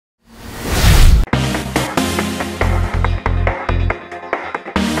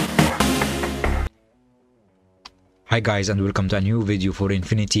Hi guys, and welcome to a new video for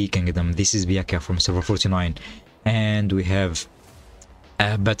Infinity Kingdom. This is Pyakia from server 49, and we have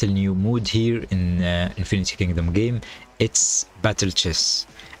a battle new mode here in Infinity Kingdom game. It's battle chess.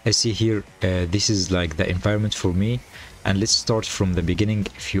 I see here this is like the environment for me, and let's start from the beginning.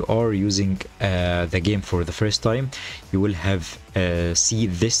 If you are using the game for the first time, you will have see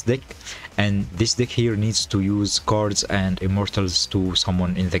this deck, and this deck here needs to use cards and immortals to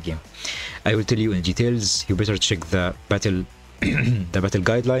someone in the game. I will tell you in details. You better check the battle the battle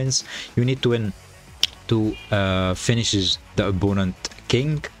guidelines. You need to win to finishes the opponent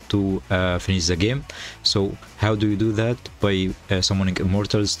king to finish the game. So how do you do that? By summoning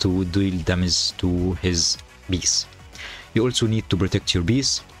immortals to deal damage to his beast. You also need to protect your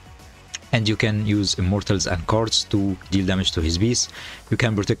beast, and you can use immortals and cards to deal damage to his beast. You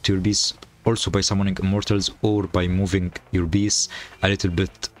can protect your beast also by summoning immortals or by moving your beast a little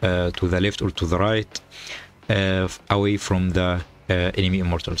bit to the left or to the right away from the enemy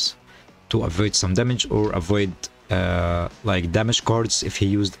immortals to avoid some damage or avoid like damage cards if he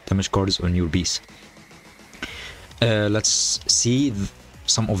used damage cards on your beast. Let's see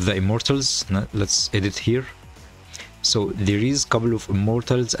some of the immortals. Let's edit here. So there is a couple of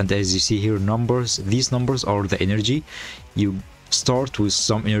immortals, and as you see here, numbers. These numbers are the energy. You start with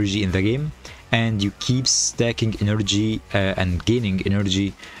some energy in the game, and you keep stacking energy and gaining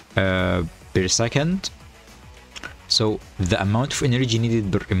energy per second. So the amount of energy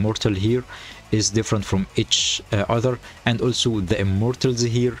needed per immortal here is different from each other, and also the immortals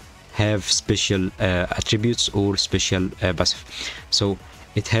here have special attributes or special passive. So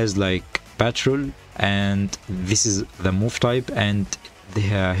it has like patrol, and this is the move type, and the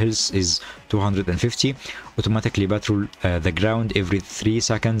health is 250. Automatically patrol the ground every 3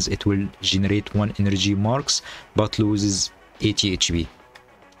 seconds. It will generate 1 energy marks but loses 80 HP.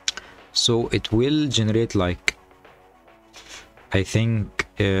 So it will generate like I think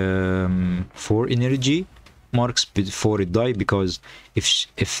 4 energy marks before it die, because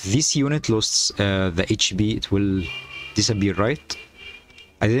if this unit lost the HP, it will disappear, right?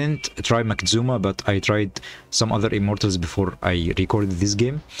 I didn't try Makzuma, but I tried some other immortals before I recorded this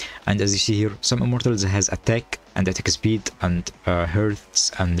game, and as you see here, some immortals has attack and attack speed and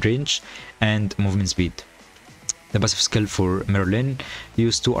health and range and movement speed. The passive skill for Merlin: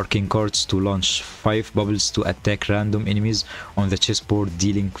 use 2 arcane cards to launch 5 bubbles to attack random enemies on the chessboard,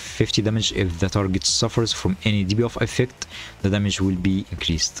 dealing 50 damage. If the target suffers from any debuff effect, the damage will be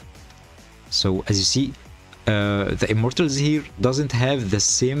increased. So as you see, the immortals here doesn't have the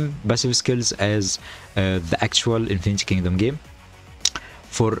same passive skills as the actual Infinity Kingdom game.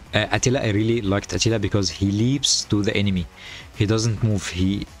 For Attila, I really liked Attila because he leaps to the enemy. He doesn't move,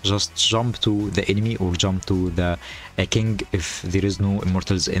 he just jump to the enemy or jump to the king if there is no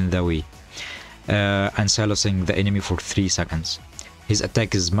immortals in the way, and silencing the enemy for 3 seconds. His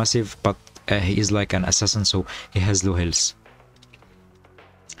attack is massive, but he is like an assassin, so he has low health.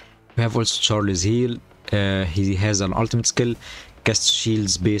 We have also Charles Heal. He has an ultimate skill: cast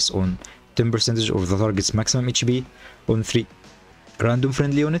shields based on 10% of the target's maximum HP on 3 random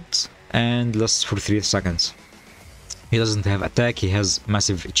friendly units and lasts for 3 seconds. He doesn't have attack, he has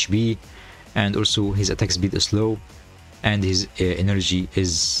massive HP, and also his attack speed is low, and his energy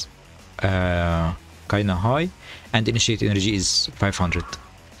is kinda high, and initiate energy is 500.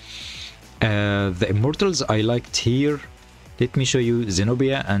 The immortals I liked here, let me show you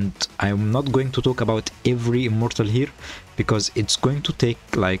Zenobia, and I'm not going to talk about every immortal here because it's going to take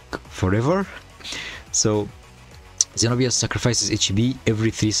like forever. So Zenobia sacrifices HP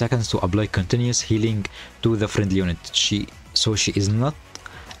every 3 seconds to apply continuous healing to the friendly unit. She is not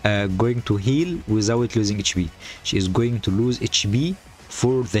going to heal without losing HP. She is going to lose HP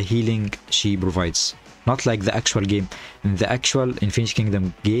for the healing she provides. Not like the actual game. In the actual Infinity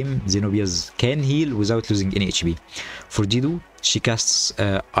Kingdom game, Zenobias can heal without losing any HP. For Dido, she casts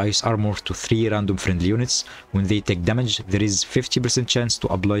Ice Armor to 3 random friendly units. When they take damage, there is 50% chance to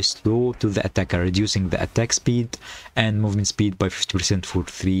apply slow to the attacker, reducing the attack speed and movement speed by 50% for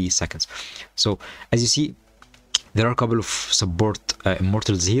 3 seconds. So as you see, there are a couple of support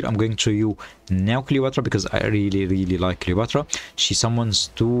immortals here. I'm going to show you now Cleopatra because I really like Cleopatra. She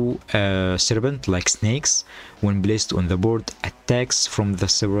summons 2 serpent like snakes. When placed on the board, attacks from the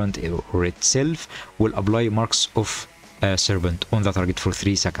serpent or itself will apply marks of serpent on the target for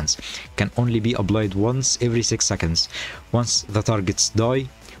 3 seconds. Can only be applied once every 6 seconds. Once the targets die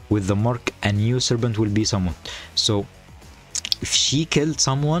with the mark, a new serpent will be summoned. So if she killed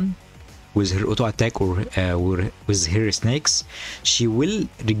someone with her auto attack or with her snakes, she will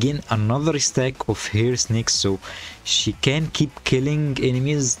regain another stack of her snakes, so she can keep killing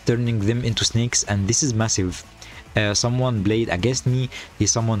enemies, turning them into snakes, and this is massive. someone played against me, he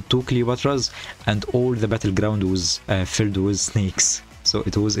summoned 2 Cleopatras, and all the battleground was filled with snakes. So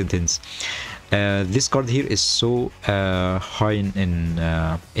it was intense. This card here is so high in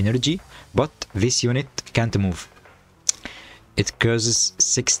energy, but this unit can't move. It causes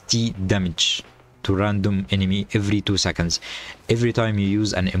 60 damage to random enemy every 2 seconds. Every time you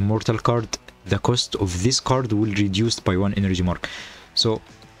use an immortal card, the cost of this card will reduce by 1 energy mark. So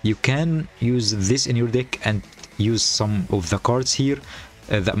you can use this in your deck and use some of the cards here.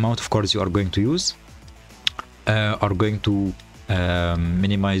 The amount of cards you are going to use are going to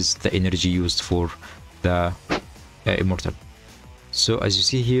minimize the energy used for the immortal. So as you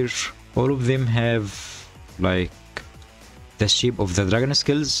see here, all of them have like the shape of the dragon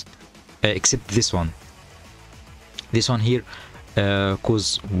skills, except this one. This one here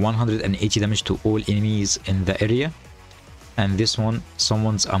cause 180 damage to all enemies in the area, and this one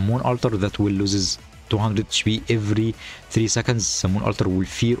summons a moon altar that will loses 200 HP every 3 seconds. The moon altar will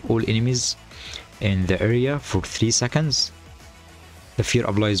fear all enemies in the area for 3 seconds. The fear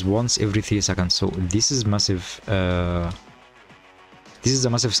applies once every 3 seconds. So this is massive. This is a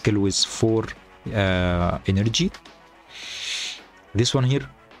massive skill with 4 energy. This one here,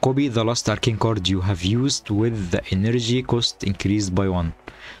 copy the last arcane card you have used with the energy cost increased by 1.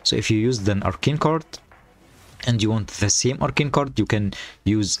 So if you used an arcane card and you want the same arcane card, you can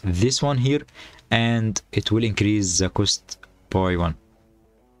use this one here and it will increase the cost by 1.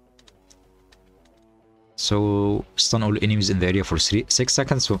 So stun all enemies in the area for 6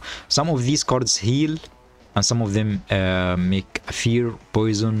 seconds. So some of these cards heal and some of them make fear,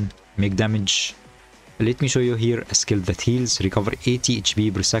 poison, make damage. Let me show you here a skill that heals, recover 80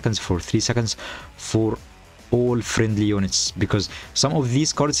 HP per second for 3 seconds for all friendly units, because some of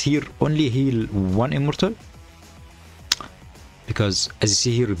these cards here only heal 1 immortal. Because as you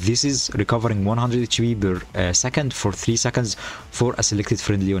see here, this is recovering 100 HP per second for 3 seconds for a selected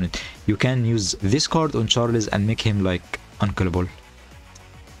friendly unit. You can use this card on Charles and make him like unkillable.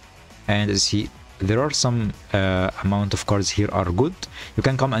 And as you see, there are some amount of cards here are good. You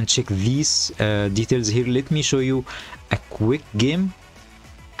can come and check these details here. Let me show you a quick game.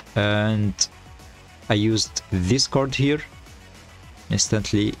 And I used this card here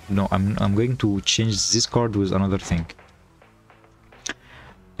instantly. No, I'm going to change this card with another thing.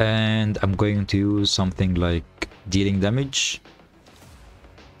 And I'm going to use something like dealing damage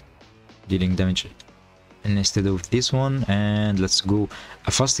instead of this one, and let's go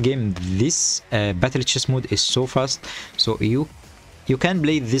a fast game. This battle chess mode is so fast, so you can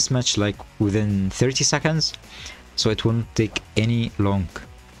play this match like within 30 seconds, so it won't take any long.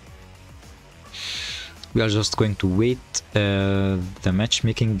 We are just going to wait the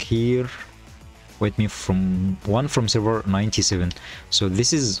matchmaking here. Wait me from server 97. So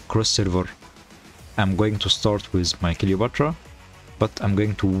this is cross server. I'm going to start with my Cleopatra, but I'm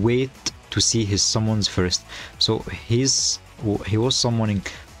going to wait to see his summons first. So he was summoning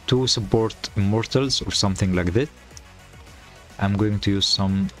 2 support immortals or something like that. I'm going to use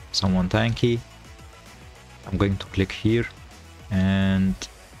someone tanky. I'm going to click here, and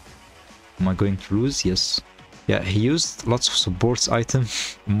am I going to lose? Yes. Yeah, he used lots of supports item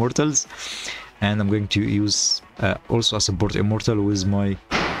immortals, and I'm going to use also a support immortal with my...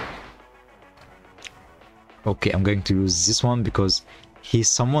 Okay, I'm going to use this one because he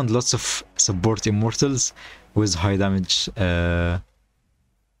summoned lots of support immortals with high damage.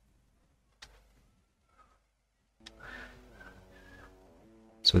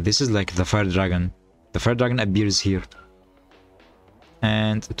 So this is like the fire dragon. The fire dragon appears here.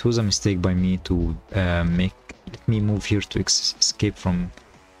 And it was a mistake by me to let me move here to escape from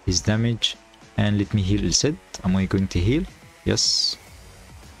his damage. And let me heal Sid. Am I going to heal? Yes.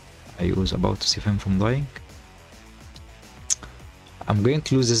 I was about to save him from dying. I'm going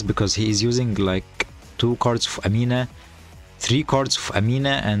to lose this because he is using like 2 cards of Amina, 3 cards of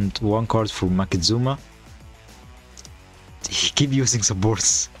Amina, and 1 card for Makizuma. He keep using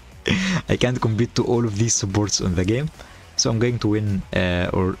supports. I can't compete to all of these supports on the game. So I'm going to win,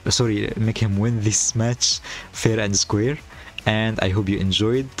 make him win this match fair and square. And I hope you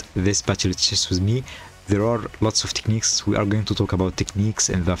enjoyed this battle chess with me. There are lots of techniques. We are going to talk about techniques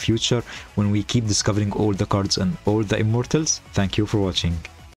in the future when we keep discovering all the cards and all the immortals. Thank you for watching.